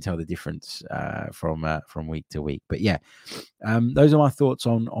 Nobody can tell the difference from week to week. But yeah, those are my thoughts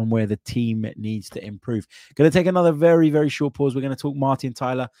on where the team needs to improve. Going to take another very, very short pause. We're going to talk Martin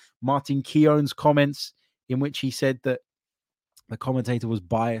Tyler, Martin Keown's comments, in which he said that the commentator was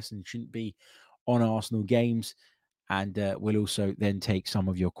biased and shouldn't be on Arsenal games. And we'll also then take some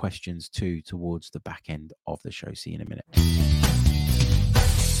of your questions too towards the back end of the show. See you in a minute.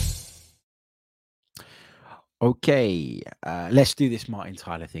 Okay, let's do this Martin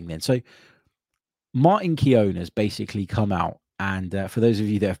Tyler thing then. So Martin Keown has basically come out, and for those of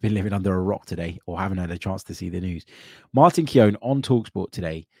you that have been living under a rock today or haven't had a chance to see the news, Martin Keown on TalkSport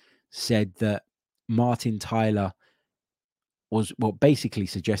today said that Martin Tyler basically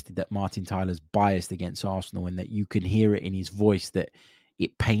suggested that Martin Tyler's biased against Arsenal, and that you can hear it in his voice that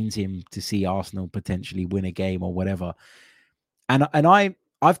it pains him to see Arsenal potentially win a game or whatever. And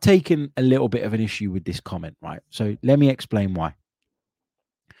I've taken a little bit of an issue with this comment, right? So let me explain why.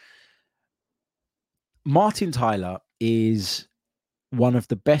 Martin Tyler is one of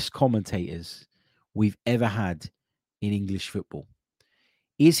the best commentators we've ever had in English football.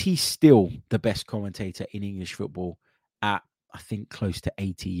 Is he still the best commentator in English football at, I think, close to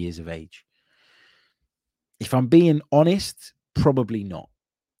 80 years of age? If I'm being honest, probably not.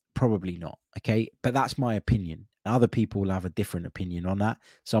 Probably not. Okay. But that's my opinion. Other people will have a different opinion on that.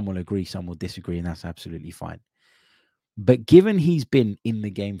 Some will agree, some will disagree, and that's absolutely fine. But given he's been in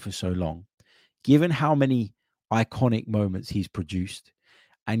the game for so long, given how many iconic moments he's produced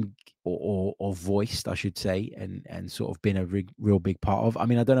and or voiced, I should say, and sort of been a real big part of. I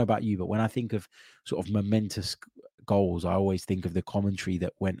mean, I don't know about you, but when I think of sort of momentous goals, I always think of the commentary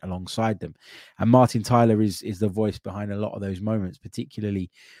that went alongside them. And Martin Tyler is the voice behind a lot of those moments,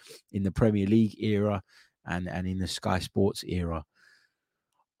 particularly in the Premier League era and in the Sky Sports era.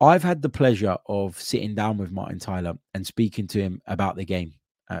 I've had the pleasure of sitting down with Martin Tyler and speaking to him about the game,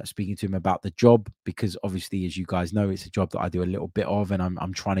 speaking to him about the job, because obviously, as you guys know, it's a job that I do a little bit of and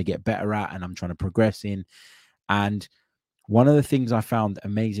I'm trying to get better at and I'm trying to progress in. And one of the things I found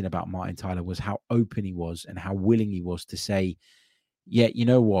amazing about Martin Tyler was how open he was and how willing he was to say, yeah, you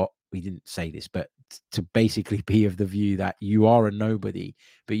know what? We didn't say this, but to basically be of the view that you are a nobody,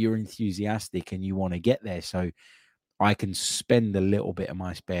 but you're enthusiastic and you want to get there. So I can spend a little bit of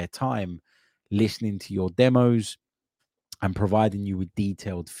my spare time listening to your demos and providing you with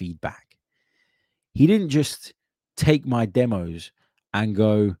detailed feedback. He didn't just take my demos and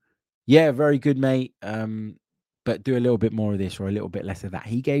go, yeah, very good, mate. But do a little bit more of this or a little bit less of that.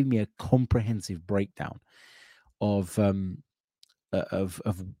 He gave me a comprehensive breakdown of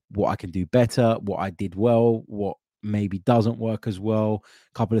what I can do better, what I did well, what maybe doesn't work as well,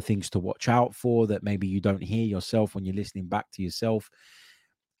 a couple of things to watch out for that maybe you don't hear yourself when you're listening back to yourself.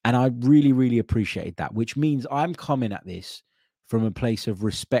 And I really, really appreciated that, which means I'm coming at this from a place of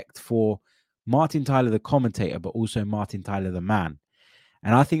respect for Martin Tyler, the commentator, but also Martin Tyler, the man.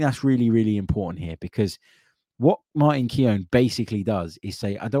 And I think that's really, really important here, because what Martin Keown basically does is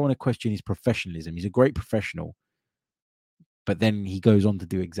say, I don't want to question his professionalism. He's a great professional. But then he goes on to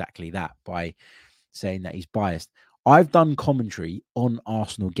do exactly that by saying that he's biased. I've done commentary on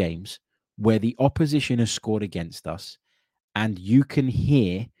Arsenal games where the opposition has scored against us, and you can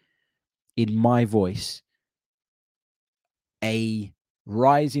hear in my voice a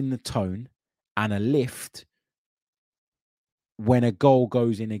rise in the tone and a lift when a goal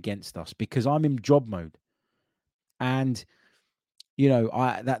goes in against us, because I'm in job mode. And you know,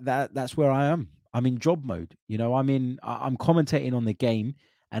 that's where I am. I'm in job mode. You know, I'm commentating on the game,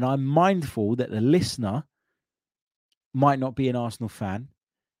 and I'm mindful that the listener might not be an Arsenal fan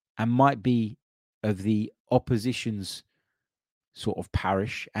and might be of the opposition's sort of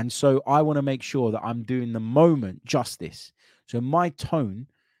parish. And so I want to make sure that I'm doing the moment justice. So my tone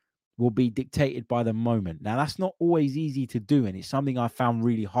will be dictated by the moment. Now, that's not always easy to do, and it's something I found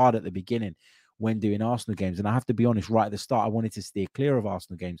really hard at the beginning when doing Arsenal games. And I have to be honest, right at the start, I wanted to steer clear of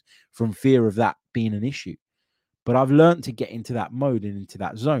Arsenal games from fear of that being an issue. But I've learned to get into that mode and into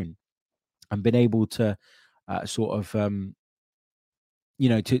that zone and been able to to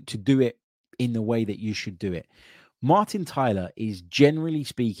do it in the way that you should do it. Martin Tyler is, generally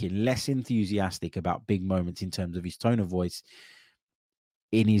speaking, less enthusiastic about big moments in terms of his tone of voice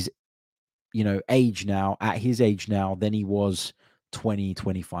in his, age now, at his age now, than he was 20,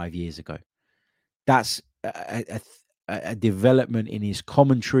 25 years ago. That's a development in his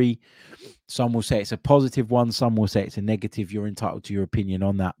commentary. Some will say it's a positive one. Some will say it's a negative. You're entitled to your opinion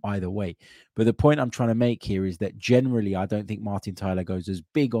on that either way. But the point I'm trying to make here is that generally, I don't think Martin Tyler goes as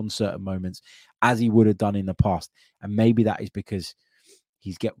big on certain moments as he would have done in the past. And maybe that is because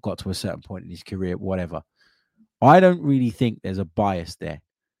he's got to a certain point in his career, whatever. I don't really think there's a bias there.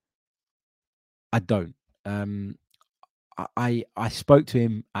 I don't. I spoke to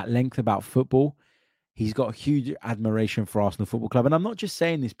him at length about football. He's got a huge admiration for Arsenal Football Club. And I'm not just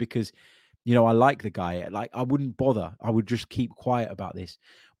saying this because, I like the guy. Like, I wouldn't bother. I would just keep quiet about this.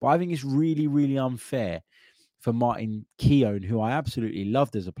 But I think it's really, really unfair for Martin Keown, who I absolutely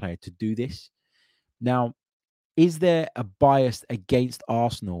loved as a player, to do this. Now, is there a bias against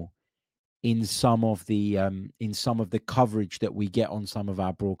Arsenal in some of the coverage that we get on some of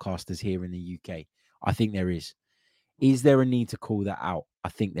our broadcasters here in the UK? I think there is. Is there a need to call that out? I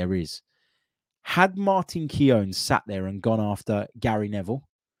think there is. Had Martin Keown sat there and gone after Gary Neville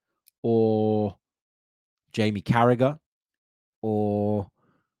or Jamie Carragher or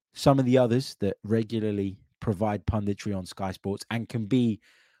some of the others that regularly provide punditry on Sky Sports and can be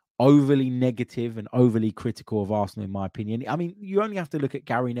overly negative and overly critical of Arsenal, in my opinion. I mean, you only have to look at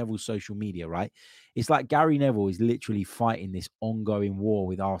Gary Neville's social media, right? It's like Gary Neville is literally fighting this ongoing war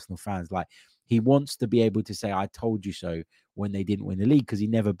with Arsenal fans. Like, He wants to be able to say, I told you so, when they didn't win the league, because he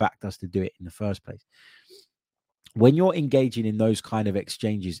never backed us to do it in the first place. When you're engaging in those kind of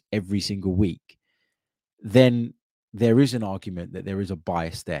exchanges every single week, then there is an argument that there is a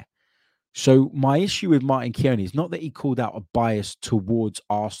bias there. So my issue with Martin Keown is not that he called out a bias towards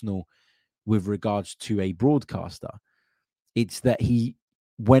Arsenal with regards to a broadcaster. It's that he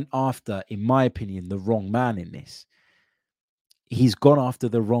went after, in my opinion, the wrong man in this. He's gone after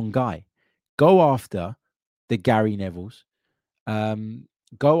the wrong guy. Go after the Gary Nevilles.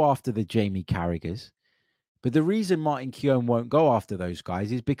 Go after the Jamie Carragers. But the reason Martin Keown won't go after those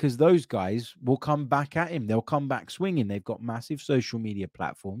guys is because those guys will come back at him. They'll come back swinging. They've got massive social media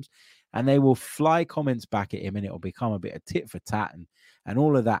platforms, and they will fly comments back at him, and it'll become a bit of tit for tat and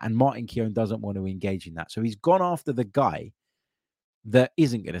all of that. And Martin Keown doesn't want to engage in that. So he's gone after the guy that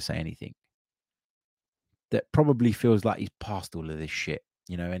isn't going to say anything, that probably feels like he's past all of this shit,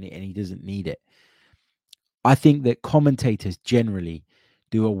 and he doesn't need it. I think that commentators generally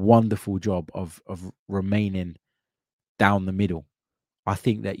do a wonderful job of remaining down the middle. I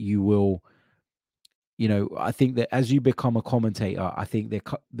think that you will, I think that as you become a commentator, I think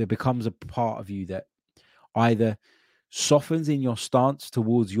there becomes a part of you that either softens in your stance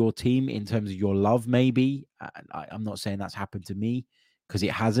towards your team in terms of your love, maybe. I'm not saying that's happened to me, because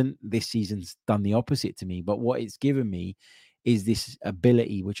it hasn't. This season's done the opposite to me. But what it's given me is this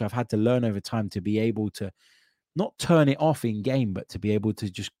ability, which I've had to learn over time, to be able to not turn it off in game, but to be able to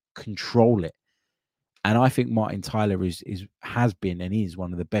just control it. And I think Martin Tyler has been and is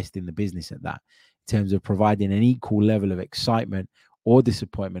one of the best in the business at that, in terms of providing an equal level of excitement or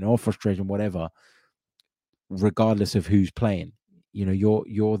disappointment or frustration, whatever, regardless of who's playing.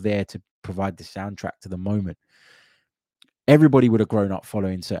 You're there to provide the soundtrack to the moment. Everybody would have grown up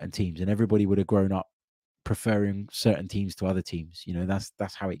following certain teams, and everybody would have grown up preferring certain teams to other teams.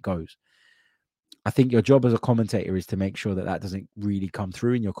 That's how it goes. I think your job as a commentator is to make sure that doesn't really come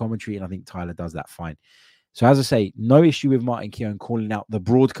through in your commentary, and I think Tyler does that fine. So as I say, no issue with Martin Keown calling out the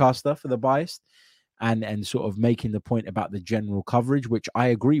broadcaster for the bias and sort of making the point about the general coverage, which I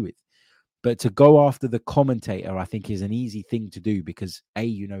agree with. But to go after the commentator, I think, is an easy thing to do, because A,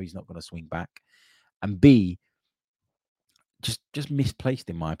 he's not going to swing back, and B, just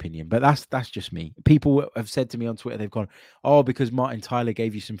misplaced in my opinion. But that's just me. People have said to me on Twitter, they've gone, oh, because Martin Tyler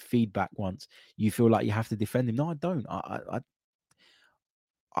gave you some feedback once, you feel like you have to defend him. No, I don't.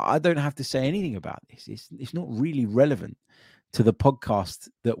 I don't have to say anything about this. It's not really relevant to the podcast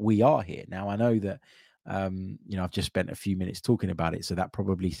that we are here. Now, I know that I've just spent a few minutes talking about it, so that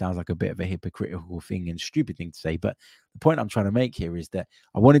probably sounds like a bit of a hypocritical thing and stupid thing to say. But the point I'm trying to make here is that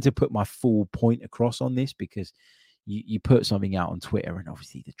I wanted to put my full point across on this, because you put something out on Twitter and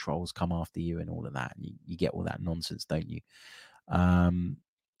obviously the trolls come after you and all of that, and you get all that nonsense, don't you?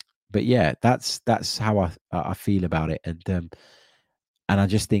 But yeah, that's how I feel about it. And I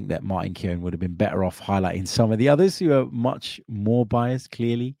just think that Martin Keown would have been better off highlighting some of the others who are much more biased,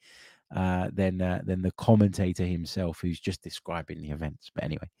 clearly, than the commentator himself, who's just describing the events. But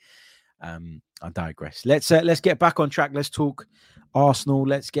anyway, I digress. Let's get back on track. Let's talk Arsenal.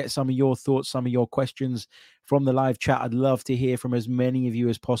 Let's get some of your thoughts, some of your questions from the live chat. I'd love to hear from as many of you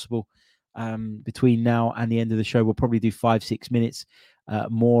as possible between now and the end of the show. We'll probably do 5-6 minutes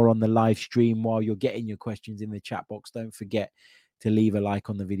more on the live stream while you're getting your questions in the chat box. Don't forget to leave a like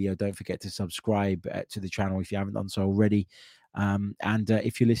on the video. Don't forget to subscribe to the channel if you haven't done so already. And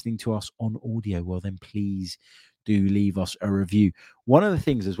if you're listening to us on audio, well, then please do leave us a review. One of the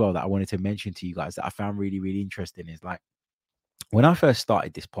things as well that I wanted to mention to you guys that I found really, really interesting is, like, when I first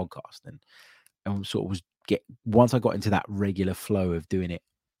started this podcast and sort of once I got into that regular flow of doing it,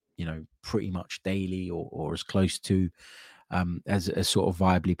 pretty much daily or as close to as sort of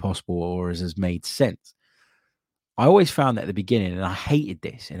viably possible, or as has made sense, I always found that at the beginning, and I hated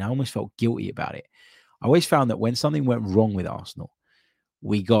this and I almost felt guilty about it, I always found that when something went wrong with Arsenal,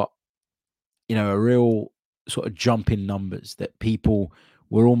 we got, a real sort of jump in numbers, that people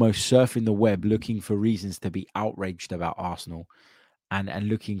were almost surfing the web looking for reasons to be outraged about Arsenal and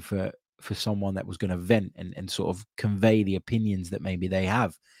looking for someone that was going to vent and sort of convey the opinions that maybe they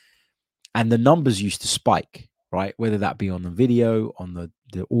have. And the numbers used to spike, right? Whether that be on the video, on the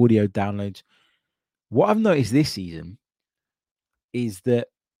audio downloads. What I've noticed this season is that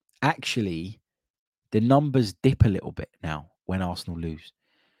actually the numbers dip a little bit now when Arsenal lose,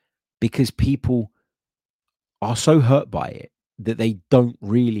 because people are so hurt by it that they don't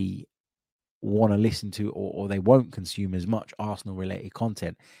really want to listen to or they won't consume as much Arsenal related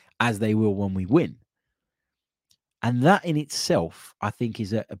content as they will when we win. And that in itself, I think,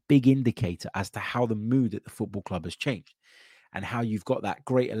 is a big indicator as to how the mood at the football club has changed. and how you've got that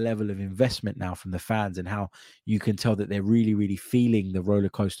greater level of investment now from the fans, and how you can tell that they're really, really feeling the roller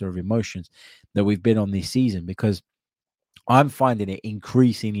coaster of emotions that we've been on this season, because I'm finding it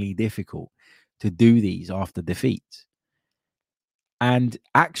increasingly difficult to do these after defeats. And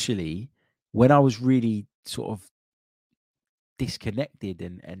actually, when I was really sort of disconnected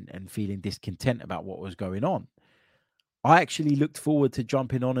and feeling discontent about what was going on, I actually looked forward to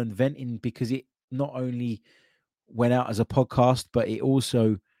jumping on and venting, because it not only went out as a podcast, but it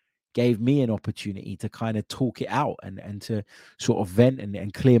also gave me an opportunity to kind of talk it out and to sort of vent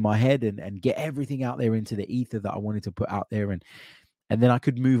and clear my head and get everything out there into the ether that I wanted to put out there. And then I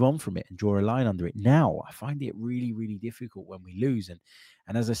could move on from it and draw a line under it. Now I find it really, really difficult when we lose.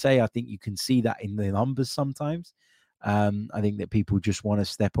 And as I say, I think you can see that in the numbers sometimes. I think that people just want to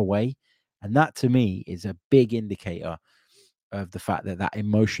step away. And that to me is a big indicator of the fact that that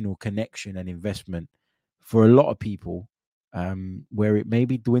emotional connection and investment for a lot of people, where it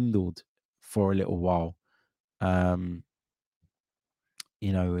maybe dwindled for a little while,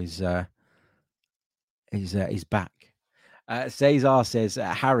 is back. Cesar says,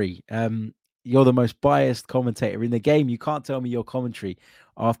 Harry, you're the most biased commentator in the game. You can't tell me your commentary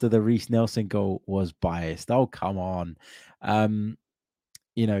after the Reiss Nelson goal was biased. Oh, come on. That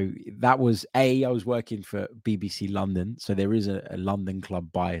was I was working for BBC London, so there is a London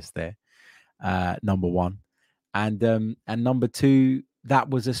club bias there, number one. And number two, that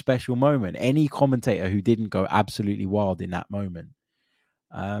was a special moment. Any commentator who didn't go absolutely wild in that moment,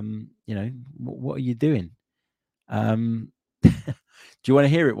 what are you doing? Do you want to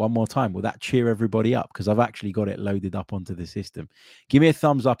hear it one more time? Will that cheer everybody up? Because I've actually got it loaded up onto the system. Give me a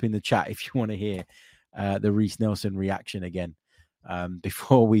thumbs up in the chat if you want to hear the Reiss Nelson reaction again,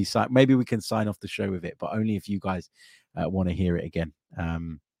 before we sign. Maybe we can sign off the show with it, but only if you guys want to hear it again.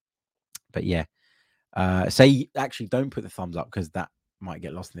 But yeah, actually don't put the thumbs up, because that might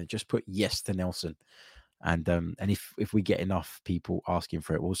get lost in there. Just put yes to Nelson, and if we get enough people asking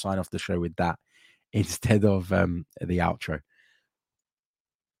for it, we'll sign off the show with that instead of the outro.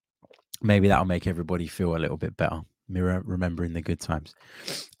 Maybe that'll make everybody feel a little bit better, remembering the good times.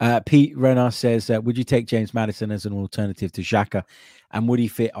 Pete Renner says, would you take James Maddison as an alternative to Xhaka, and would he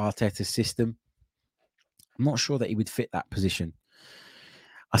fit Arteta's system? I'm not sure that he would fit that position.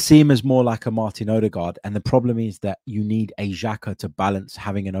 I see him as more like a Martin Odegaard, and the problem is that you need a Xhaka to balance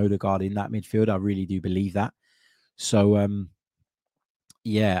having an Odegaard in that midfield. I really do believe that. So,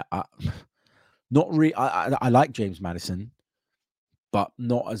 not really. I like James Maddison, but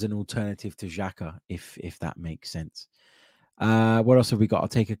not as an alternative to Xhaka, if that makes sense. What else have we got? I'll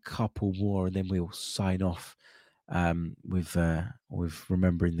take a couple more, and then we'll sign off with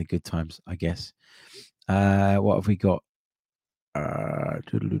remembering the good times, I guess. What have we got? I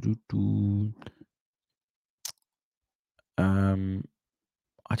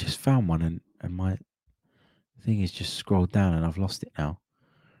just found one, and my thing is just scrolled down, and I've lost it now.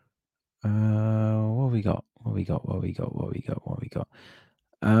 What have we got?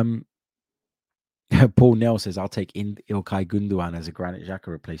 Paul Nell says, I'll take Ilkay Gundogan as a Granit Xhaka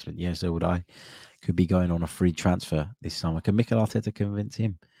replacement. Yeah, so would I. Could be going on a free transfer this summer. Can Mikel Arteta convince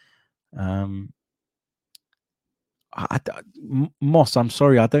him? Moss, I'm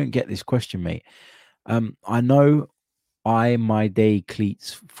sorry, I don't get this question, mate. I know my day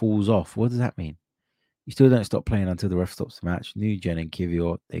cleats falls off. What does that mean? You still don't stop playing until the ref stops the match. Nugent and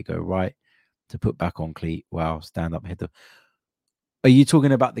Kivior, they go right to put back on cleat. Wow, stand up header. Are you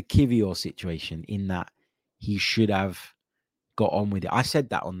talking about the Kivior situation, in that he should have got on with it? I said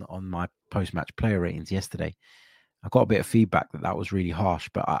that on my post-match player ratings yesterday. I got a bit of feedback that was really harsh,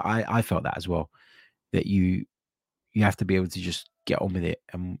 but I felt that as well, that you have to be able to just get on with it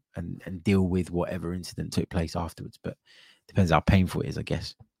and deal with whatever incident took place afterwards. But it depends how painful it is, I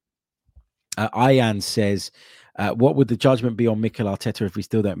guess. Ian says, what would the judgment be on Mikel Arteta if we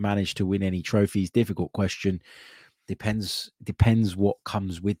still don't manage to win any trophies? Difficult question. Depends what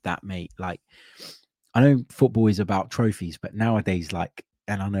comes with that, mate. Like, I know football is about trophies, but nowadays,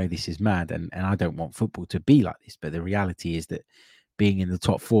 and I know this is mad, and I don't want football to be like this, but the reality is that being in the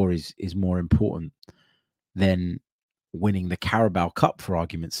top four is more important than winning the Carabao Cup, for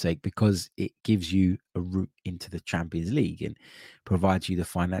argument's sake, because it gives you a route into the Champions League and provides you the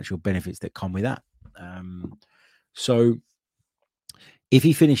financial benefits that come with that. So if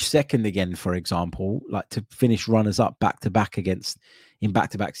he finished second again, for example, like to finish runners up back-to-back in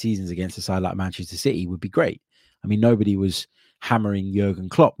back-to-back seasons against a side like Manchester City would be great. I mean, nobody was hammering Jurgen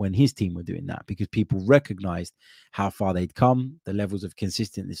Klopp when his team were doing that, because people recognized how far they'd come, the levels of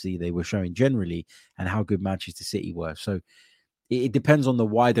consistency they were showing generally, and how good Manchester City were. So it depends on the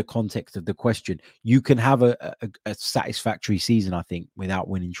wider context of the question. You can have a satisfactory season, I think, without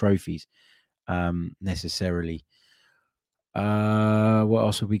winning trophies necessarily. What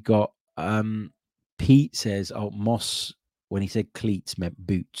else have we got? Pete says, "Oh, Moss, when he said cleats meant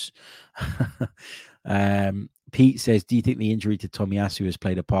boots." Pete says, "Do you think the injury to Tomiyasu has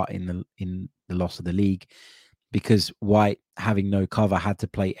played a part in the loss of the league? Because White, having no cover, had to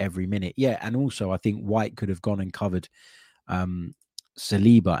play every minute." Yeah, and also I think White could have gone and covered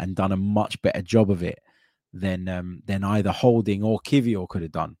Saliba and done a much better job of it than either Holding or Kiwior could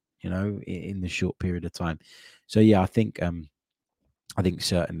have done, in the short period of time. So yeah, I think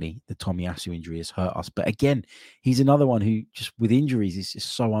certainly the Tomiyasu injury has hurt us. But again, he's another one who just with injuries is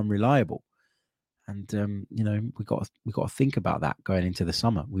just so unreliable. And we got to think about that going into the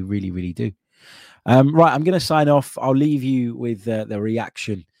summer. We really, really do. Right, I'm going to sign off. I'll leave you with the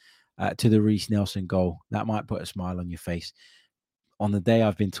reaction to the Reiss Nelson goal. That might put a smile on your face. On the day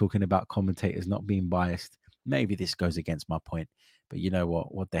I've been talking about commentators not being biased, maybe this goes against my point. But you know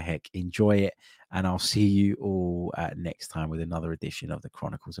what? What the heck? Enjoy it. And I'll see you all next time with another edition of the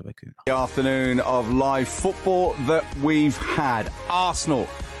Chronicles of a Gooner. The afternoon of live football that we've had. Arsenal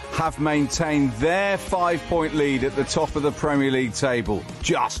have maintained their 5-point lead at the top of the Premier League table.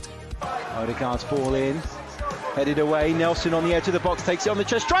 Odegaard's ball in, headed away. Nelson on the edge of the box, takes it on the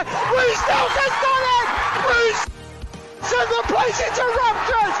chest. Reiss Nelson's done it! Reiss! Send the place into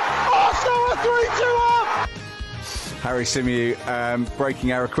raptures! Arsenal are 3-2 up! Harry Symeou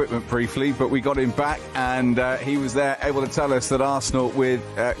breaking our equipment briefly, but we got him back, and he was there able to tell us that Arsenal, with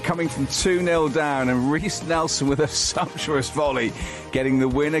coming from 2-0 down, and Reiss Nelson with a sumptuous volley, getting the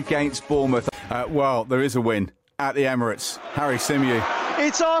win against Bournemouth. Well, there is a win at the Emirates. Harry Symeou.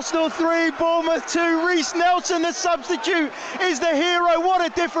 It's Arsenal 3, Bournemouth 2. Reiss Nelson, the substitute, is the hero. What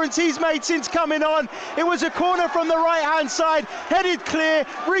a difference he's made since coming on. It was a corner from the right-hand side, headed clear.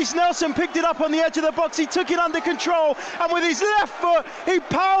 Reiss Nelson picked it up on the edge of the box. He took it under control, and with his left foot, he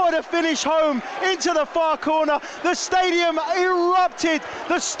powered a finish home into the far corner. The stadium erupted.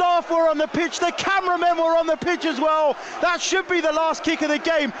 The staff were on the pitch. The cameramen were on the pitch as well. That should be the last kick of the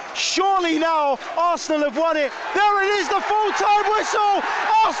game. Surely now Arsenal have won it. There it is, the full-time whistle.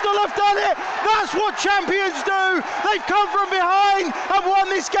 Arsenal have done it. That's what champions do. They've come from behind and won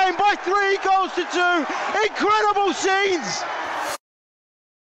this game by 3 goals to 2. Incredible scenes.